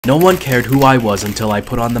No one cared who I was until I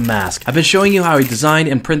put on the mask. I've been showing you how I design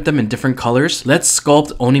and print them in different colors. Let's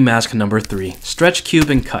sculpt Oni mask number 3. Stretch, cube,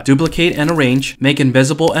 and cut. Duplicate and arrange. Make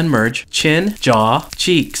invisible and merge. Chin, jaw,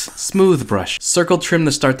 cheeks. Smooth brush. Circle trim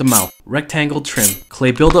to start the mouth. Rectangle trim. Clay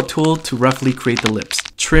build-up tool to roughly create the lips.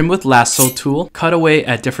 Trim with lasso tool. Cut away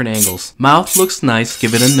at different angles. Mouth looks nice,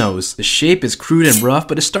 give it a nose. The shape is crude and rough,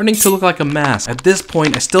 but it's starting to look like a mask. At this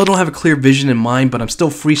point, I still don't have a clear vision in mind, but I'm still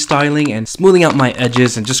freestyling and smoothing out my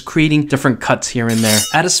edges and just creating different cuts here and there.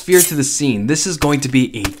 Add a sphere to the scene. This is going to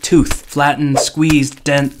be a tooth. Flattened, squeezed,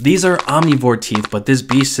 dent. These are omnivore teeth, but this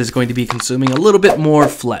beast is going to be consuming a little bit more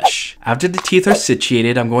flesh. After the teeth are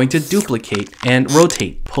situated, I'm going to duplicate and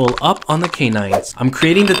rotate. Pull up on the canines. I'm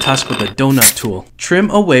creating the tusk with a donut tool. Trim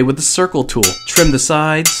away with the circle tool. Trim the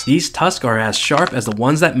sides. These tusks are as sharp as the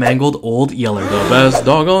ones that mangled old Yeller. The best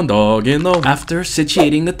doggone dog in the... After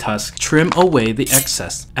situating the tusk, trim away the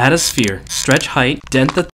excess. Add a sphere. Stretch height. Dent the